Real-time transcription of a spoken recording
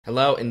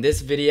Hello, and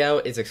this video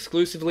is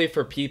exclusively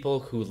for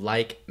people who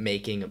like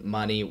making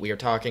money. We are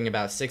talking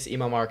about 6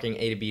 email marketing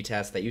A to B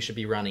tests that you should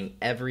be running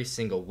every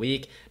single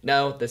week.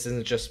 No, this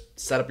isn't just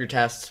set up your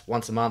tests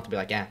once a month and be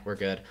like, we're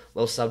good.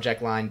 Little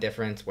subject line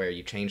difference where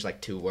you change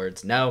like 2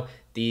 words. No,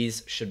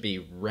 these should be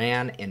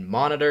ran and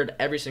monitored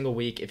every single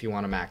week if you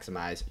want to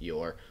maximize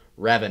your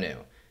revenue.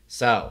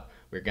 So,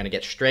 we're going to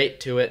get straight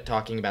to it,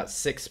 talking about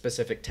 6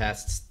 specific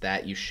tests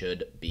that you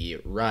should be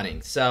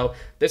running. So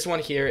this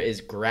one here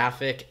is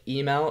graphic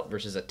email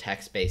versus a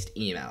text-based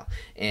email.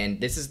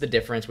 And this is the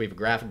difference. We have a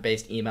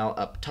graphic-based email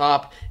up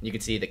top. You can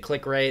see the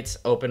click rates,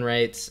 open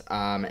rates,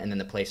 and then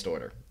the placed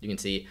order. You can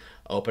see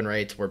open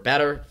rates were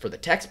better for the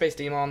text-based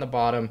email on the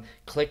bottom.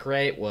 Click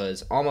rate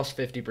was almost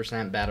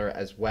 50% better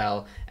as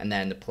well. And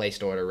then the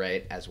placed order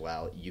rate as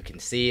well. You can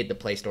see the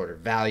placed order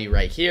value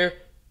right here.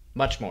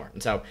 Much more.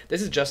 And so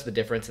this is just the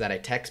difference that a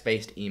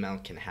text-based email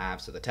can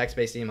have. So the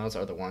text-based emails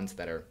are the ones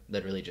that are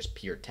literally just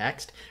pure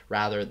text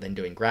rather than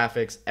doing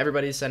graphics.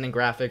 Everybody's sending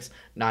graphics.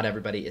 Not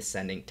everybody is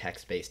sending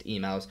text-based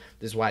emails.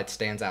 This is why it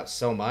stands out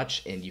so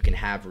much, and you can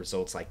have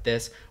results like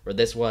this, where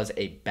this was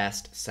a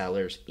best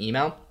sellers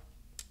email,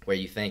 where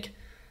you think,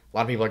 a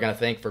lot of people are going to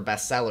think for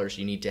best sellers,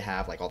 you need to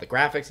have like all the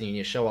graphics and you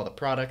need to show all the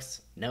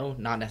products. No,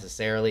 not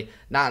necessarily.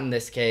 Not in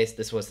this case.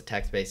 This was the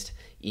text-based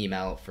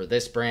email for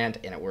this brand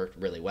and it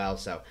worked really well.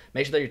 So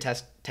make sure that you're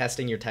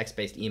testing your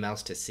text-based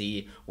emails to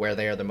see where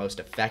they are the most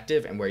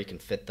effective and where you can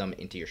fit them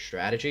into your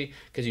strategy,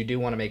 because you do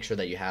want to make sure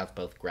that you have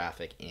both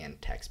graphic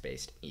and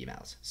text-based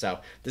emails.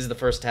 So this is the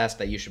first test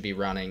that you should be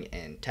running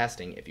and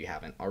testing if you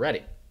haven't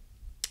already.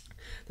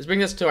 This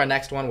brings us to our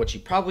next one, which you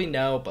probably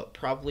know, but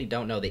probably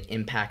don't know the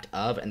impact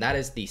of, and that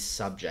is the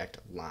subject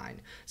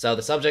line. So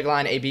the subject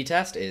line A/B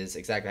test is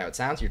exactly how it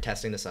sounds. You're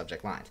testing the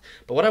subject lines.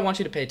 But what I want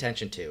you to pay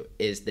attention to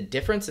is the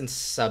difference in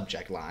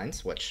subject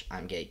lines, which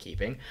I'm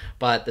gatekeeping,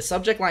 but the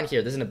subject line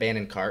here, this is an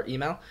abandoned cart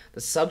email.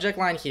 The subject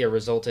line here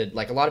resulted,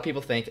 like a lot of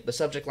people think, the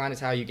subject line is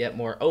how you get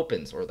more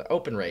opens, or the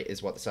open rate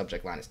is what the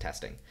subject line is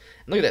testing.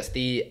 And look at this.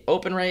 The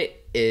open rate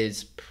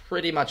is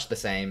pretty much the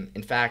same.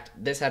 In fact,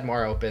 this had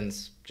more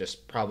opens,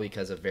 just probably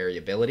because of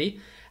variability.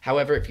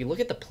 However, if you look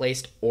at the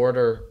placed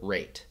order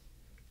rate,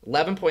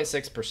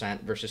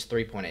 11.6% versus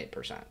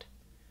 3.8%.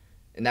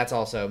 And that's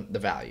also the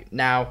value.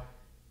 Now,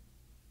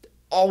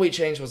 all we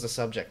changed was the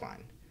subject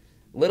line.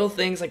 Little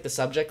things like the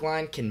subject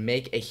line can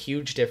make a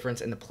huge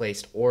difference in the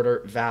placed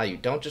order value.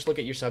 Don't just look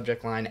at your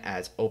subject line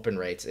as open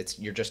rates.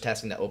 You're just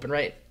testing the open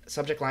rate.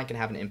 Subject line can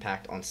have an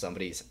impact on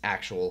somebody's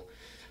actual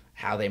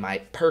how they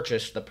might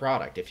purchase the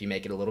product. If you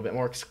make it a little bit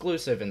more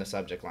exclusive in the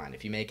subject line,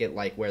 if you make it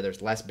like where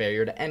there's less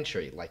barrier to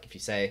entry, like if you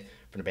say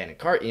for an abandoned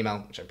cart email,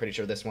 which I'm pretty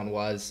sure this one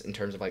was in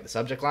terms of like the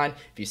subject line,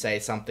 if you say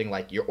something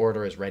like your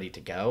order is ready to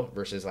go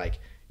versus like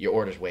your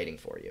order's waiting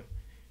for you.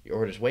 Your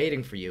order's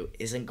waiting for you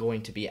isn't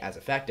going to be as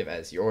effective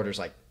as your order's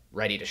like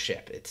ready to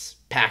ship. It's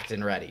packed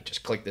and ready.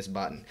 Just click this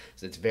button.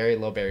 So it's very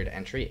low barrier to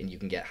entry and you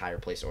can get higher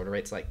placed order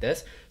rates like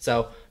this.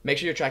 So make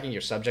sure you're tracking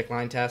your subject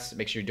line tests.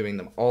 Make sure you're doing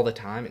them all the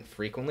time and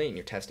frequently, and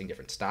you're testing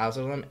different styles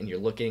of them, and you're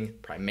looking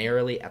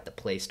primarily at the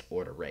placed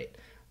order rate.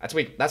 That's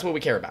what we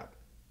care about.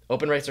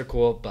 Open rates are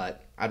cool,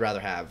 but I'd rather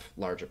have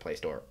larger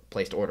placed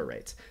order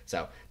rates.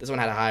 So this one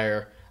had a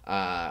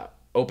higher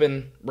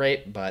open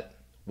rate, but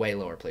way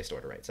lower placed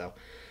order rate. So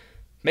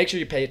make sure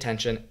you pay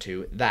attention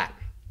to that.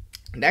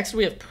 Next,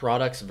 we have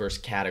products versus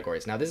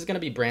categories. Now, this is going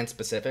to be brand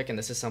specific, and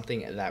this is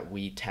something that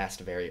we test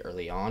very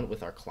early on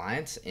with our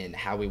clients in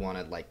how we want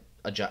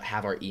to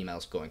have our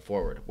emails going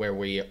forward, where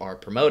we are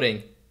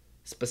promoting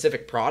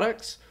specific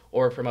products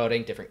or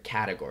promoting different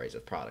categories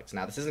of products.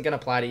 Now, this isn't going to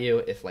apply to you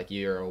if like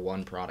you're a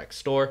one product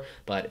store,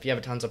 but if you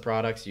have tons of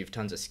products, you have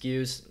tons of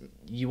SKUs,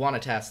 you want to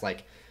test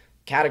like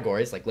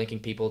categories, like linking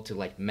people to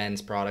like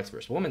men's products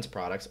versus women's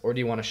products, or do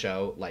you want to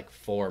show like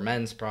 4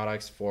 men's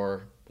products,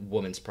 4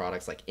 women's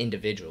products, like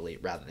individually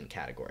rather than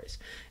categories?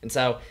 And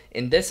so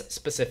in this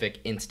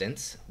specific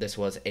instance, this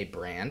was a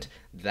brand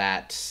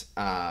that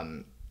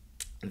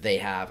they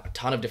have a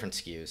ton of different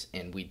SKUs,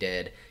 and we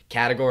did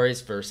categories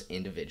versus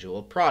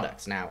individual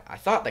products. Now, I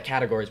thought that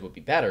categories would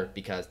be better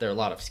because there are a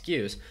lot of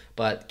SKUs,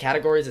 but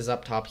categories is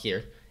up top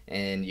here.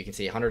 And you can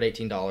see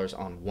 $118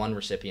 on one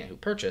recipient who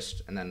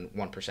purchased, and then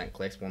 1%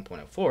 clicks,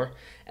 1.04.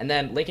 And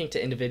then linking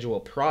to individual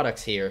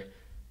products here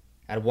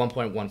at a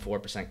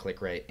 1.14%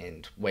 click rate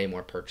and way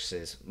more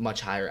purchases,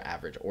 much higher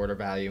average order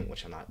value,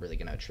 which I'm not really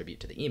going to attribute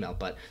to the email.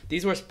 But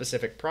these were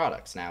specific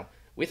products. Now,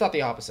 we thought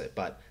the opposite,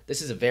 but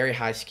this is a very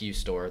high SKU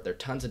store. There are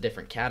tons of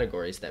different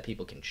categories that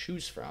people can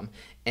choose from.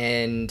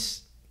 And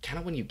kind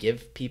of when you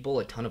give people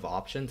a ton of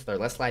options, they're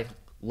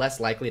less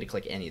likely to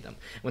click any of them.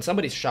 When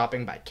somebody's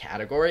shopping by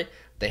category,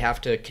 they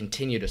have to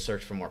continue to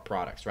search for more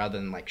products rather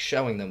than like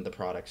showing them the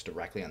products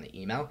directly on the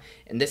email.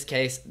 In this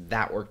case,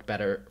 that worked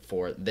better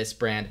for this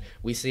brand.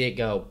 We see it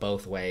go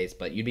both ways,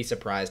 but you'd be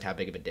surprised how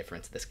big of a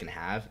difference this can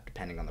have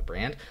depending on the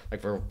brand.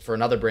 Like for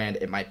another brand,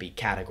 it might be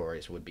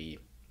categories would be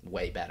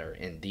way better,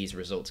 and these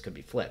results could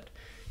be flipped.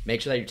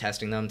 make sure that you're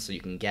testing them so you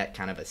can get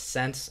kind of a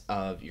sense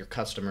of your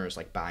customers'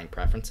 like buying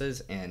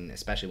preferences, and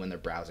especially when they're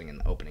browsing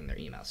and opening their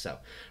emails. So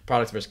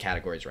products versus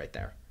categories right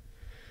there.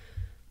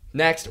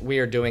 Next, we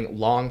are doing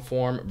long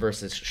form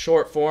versus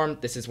short form.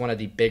 This is one of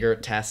the bigger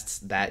tests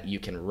that you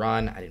can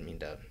run. I didn't mean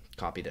to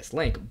copy this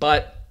link,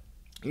 but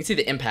you can see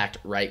the impact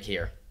right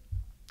here.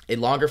 A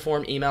longer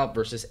form email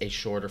versus a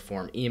shorter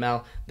form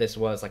email. This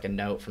was like a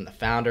note from the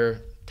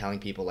founder telling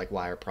people like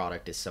why our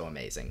product is so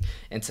amazing.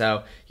 And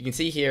so you can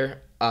see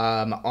here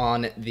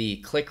on the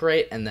click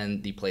rate and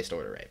then the placed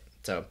order rate.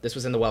 So this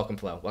was in the welcome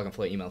flow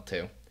email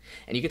too.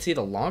 And you can see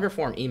the longer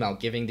form email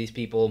giving these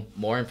people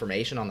more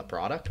information on the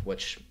product,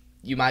 which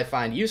you might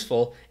find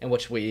useful and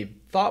which we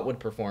thought would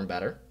perform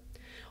better,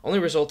 only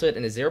resulted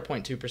in a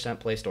 0.2%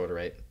 placed order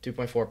rate,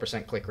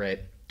 2.4% click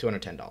rate,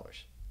 $210.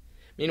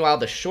 Meanwhile,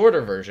 the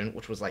shorter version,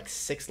 which was like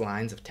 6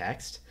 lines of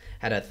text,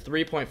 had a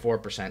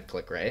 3.4%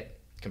 click rate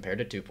compared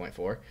to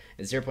 2.4,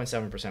 and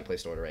 0.7%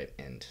 placed order rate,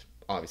 and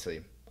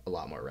obviously a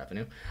lot more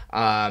revenue.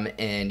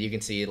 And you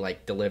can see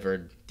like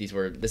delivered,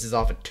 this is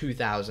off a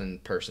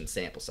 2,000 person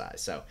sample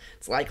size. So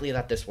it's likely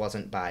that this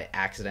wasn't by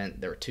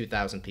accident. There were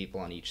 2,000 people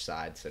on each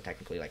side, so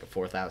technically like a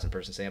 4,000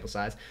 person sample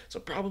size. So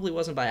it probably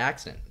wasn't by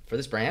accident. For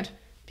this brand,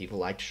 people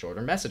liked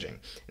shorter messaging.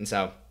 And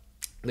so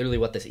literally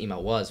what this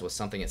email was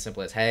something as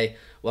simple as, hey,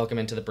 welcome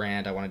into the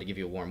brand. I wanted to give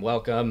you a warm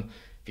welcome.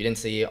 If you didn't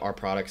see, our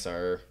products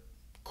are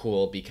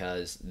cool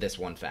because this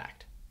one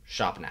fact.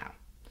 Shop now.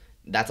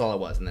 That's all it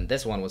was. And then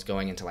this one was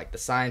going into like the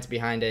science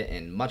behind it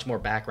and much more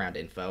background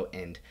info.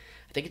 And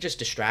I think it just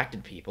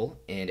distracted people,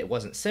 and it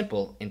wasn't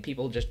simple, and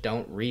people just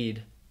don't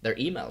read their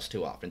emails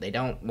too often. They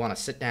don't want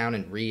to sit down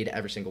and read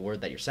every single word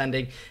that you're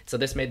sending. So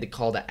this made the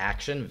call to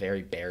action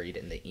very buried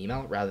in the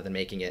email rather than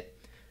making it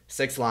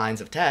 6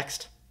 lines of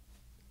text.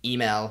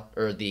 Email,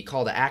 or the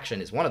call to action,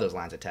 is one of those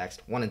lines of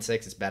text. 1 in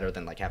 6 is better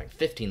than like having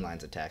 15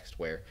 lines of text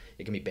where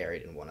it can be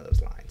buried in one of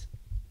those lines.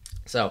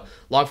 So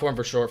long form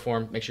versus short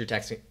form, make sure you're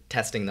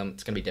testing them.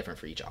 It's going to be different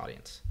for each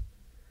audience.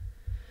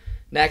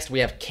 Next, we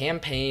have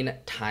campaign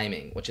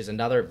timing, which is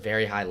another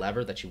very high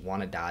lever that you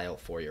want to dial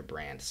for your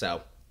brand.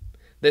 So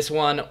this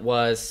one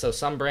was, so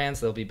some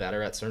brands, they'll be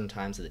better at certain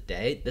times of the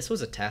day. This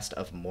was a test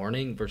of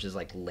morning versus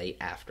like late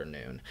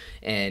afternoon.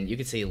 And you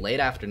can see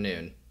late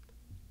afternoon,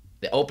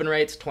 the open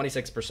rate's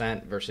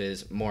 26%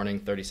 versus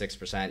morning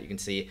 36%. You can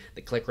see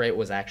the click rate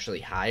was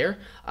actually higher,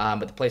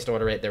 but the placed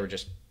order rate, there were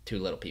just too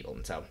little people.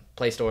 And so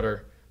placed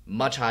order,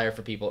 much higher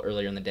for people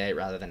earlier in the day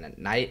rather than at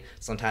night.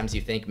 Sometimes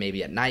you think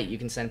maybe at night you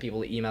can send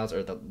people emails,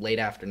 or the late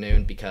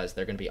afternoon because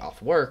they're going to be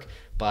off work,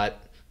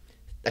 but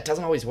that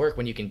doesn't always work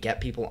when you can get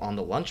people on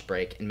the lunch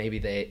break and maybe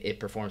it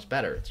performs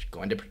better. It's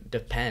going to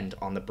depend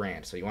on the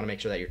brand. So you want to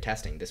make sure that you're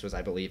testing. This was,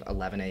 I believe,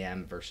 11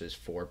 a.m. versus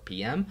 4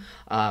 p.m.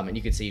 And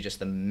you can see just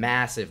the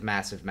massive,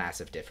 massive,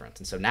 massive difference.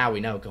 And so now we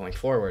know going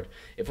forward,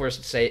 if we're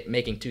say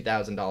making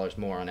 $2,000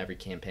 more on every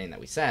campaign that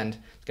we send,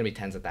 it's going to be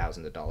tens of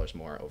thousands of dollars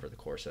more over the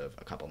course of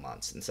a couple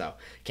months. And so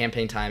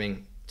campaign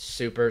timing,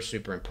 super,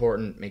 super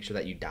important. Make sure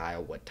that you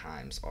dial what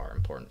times are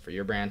important for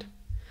your brand.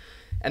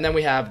 And then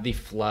we have the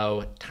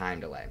flow time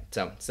delay.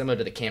 So similar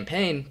to the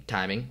campaign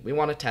timing, we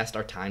want to test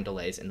our time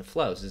delays in the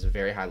flows. This is a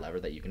very high lever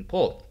that you can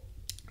pull.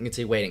 You can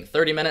see waiting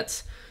 30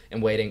 minutes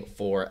and waiting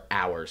for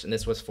hours. And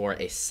this was for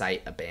a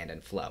site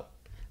abandoned flow.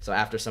 So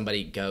after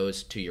somebody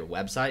goes to your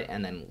website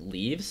and then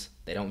leaves,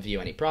 they don't view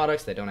any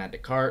products, they don't add to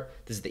cart,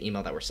 this is the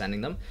email that we're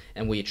sending them.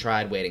 And we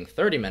tried waiting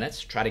 30 minutes,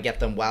 try to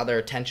get them while their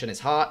attention is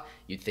hot.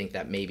 You'd think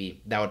that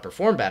maybe that would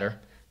perform better.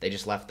 They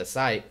just left the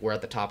site, we're at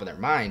the top of their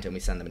mind, and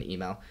we send them an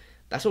email.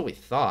 That's what we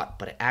thought,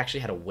 but it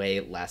actually had a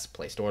way less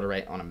placed order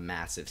rate on a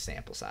massive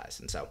sample size.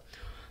 And so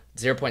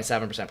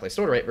 0.7% placed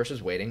order rate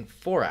versus waiting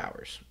 4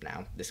 hours.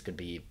 Now, this could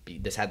be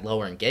this had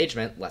lower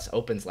engagement, less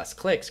opens, less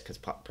clicks, because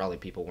probably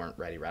people weren't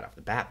ready right off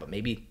the bat, but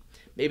maybe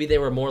they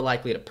were more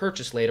likely to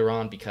purchase later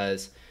on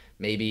because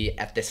maybe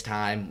at this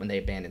time when they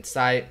abandoned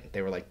site,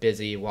 they were like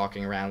busy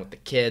walking around with the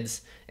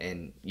kids,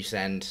 and you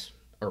send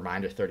a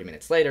reminder 30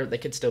 minutes later, they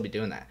could still be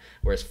doing that.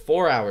 Whereas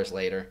 4 hours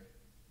later,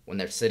 when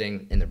they're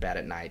sitting in their bed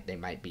at night, they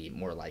might be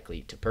more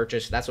likely to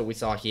purchase. That's what we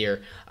saw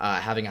here,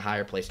 having a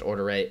higher placed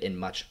order rate and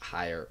much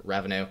higher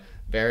revenue.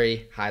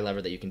 Very high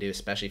lever that you can do,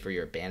 especially for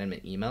your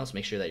abandonment emails.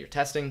 Make sure that you're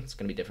testing. It's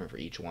going to be different for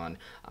each one.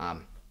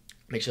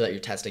 Make sure that you're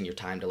testing your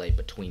time delay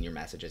between your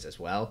messages as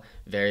well.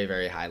 Very,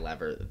 very high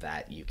lever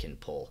that you can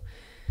pull.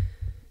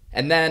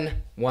 And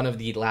then one of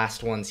the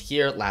last one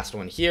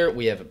here,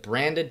 we have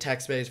branded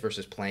text-based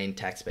versus plain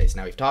text-based.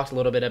 Now, we've talked a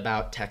little bit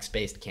about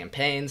text-based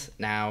campaigns.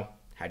 Now,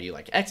 how do you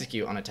like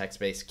execute on a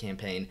text-based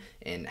campaign,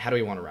 and how do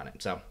we want to run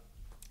it? So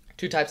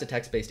 2 types of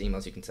text-based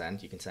emails you can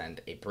send. You can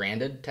send a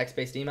branded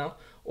text-based email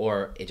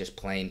or a just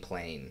plain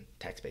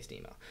text-based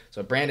email.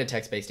 So a branded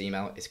text-based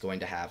email is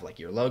going to have like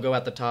your logo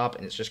at the top,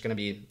 and it's just going to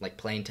be like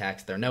plain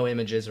text. There are no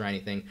images or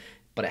anything,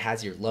 but it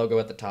has your logo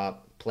at the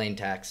top, plain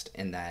text,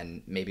 and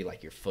then maybe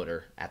like your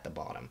footer at the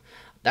bottom.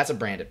 That's a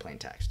branded plain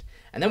text.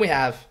 And then we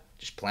have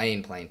just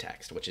plain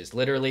text, which is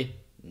literally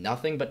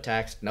nothing but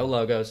text, no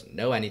logos,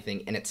 no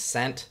anything, and it's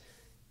sent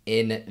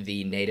in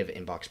the native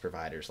inbox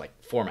provider's like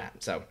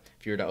format. So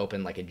if you were to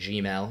open like a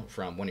Gmail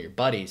from one of your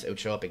buddies, it would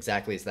show up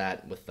exactly as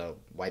that with the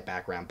white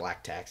background,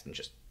 black text, and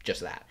just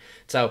that.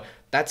 So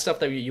that's stuff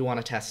that you want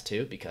to test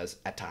too, because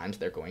at times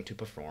they're going to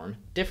perform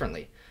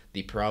differently.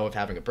 The pro of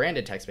having a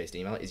branded text-based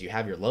email is you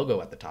have your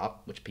logo at the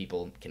top, which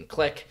people can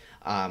click,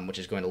 which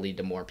is going to lead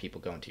to more people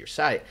going to your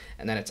site.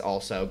 And then it's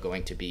also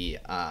going to be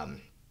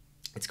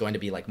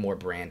like more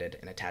branded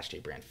and attached to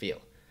your brand feel.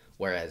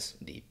 Whereas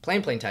the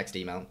plain text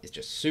email is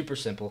just super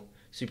simple,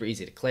 super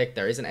easy to click.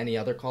 There isn't any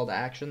other call to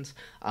actions.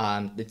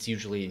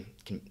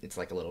 It's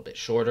like a little bit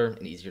shorter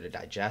and easier to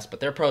digest,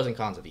 but there are pros and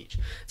cons of each.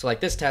 So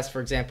like this test,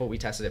 for example, we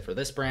tested it for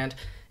this brand,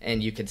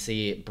 and you can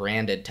see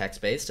branded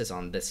text-based is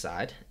on this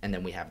side, and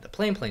then we have the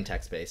plain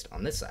text-based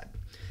on this side.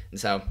 And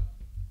so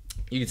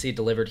you can see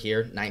delivered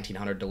here,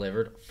 1,900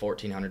 delivered,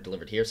 1,400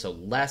 delivered here, so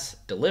less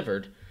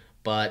delivered,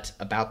 but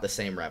about the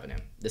same revenue.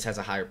 This has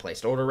a higher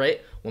placed order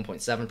rate,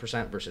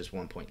 1.7% versus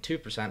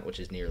 1.2%, which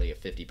is nearly a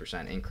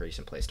 50% increase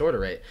in placed order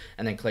rate.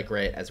 And then click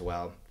rate as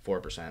well,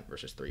 4%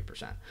 versus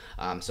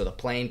 3%. So the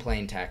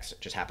plain text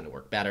just happened to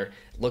work better.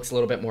 It looks a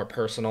little bit more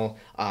personal.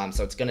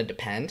 So it's going to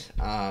depend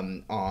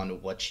on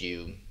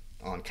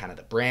kind of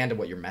the brand and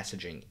what your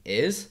messaging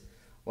is.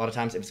 A lot of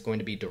times if it's going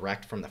to be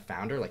direct from the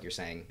founder, like you're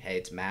saying, hey,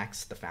 it's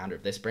Max, the founder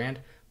of this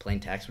brand, plain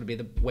text would be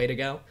the way to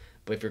go.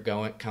 But if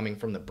you're coming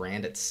from the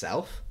brand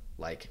itself,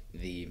 like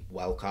the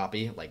Well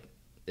Copy, like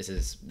this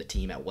is the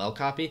team at Well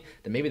Copy,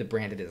 then maybe the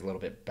branded is a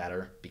little bit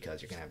better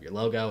because you're going to have your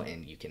logo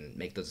and you can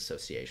make those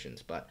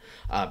associations. But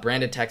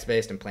branded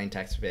text-based and plain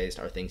text-based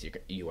are things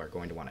you are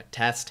going to want to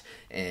test,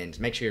 and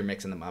make sure you're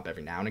mixing them up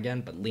every now and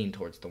again, but lean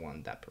towards the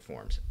one that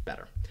performs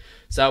better.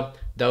 So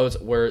those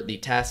were the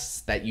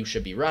tests that you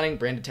should be running: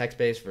 branded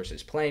text-based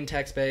versus plain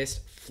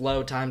text-based,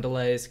 flow time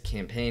delays,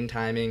 campaign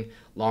timing,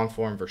 long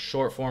form versus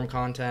short form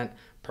content,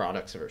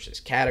 products versus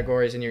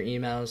categories in your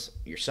emails,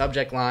 your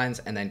subject lines,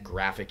 and then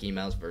graphic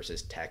emails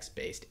versus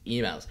text-based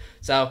emails.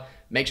 So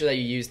make sure that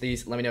you use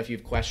these. Let me know if you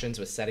have questions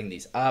with setting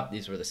these up.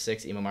 These were the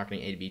 6 email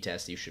marketing A to B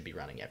tests you should be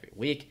running every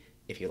week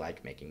if you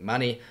like making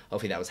money.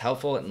 Hopefully that was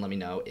helpful, and let me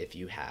know if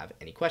you have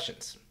any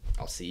questions.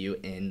 I'll see you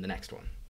in the next one.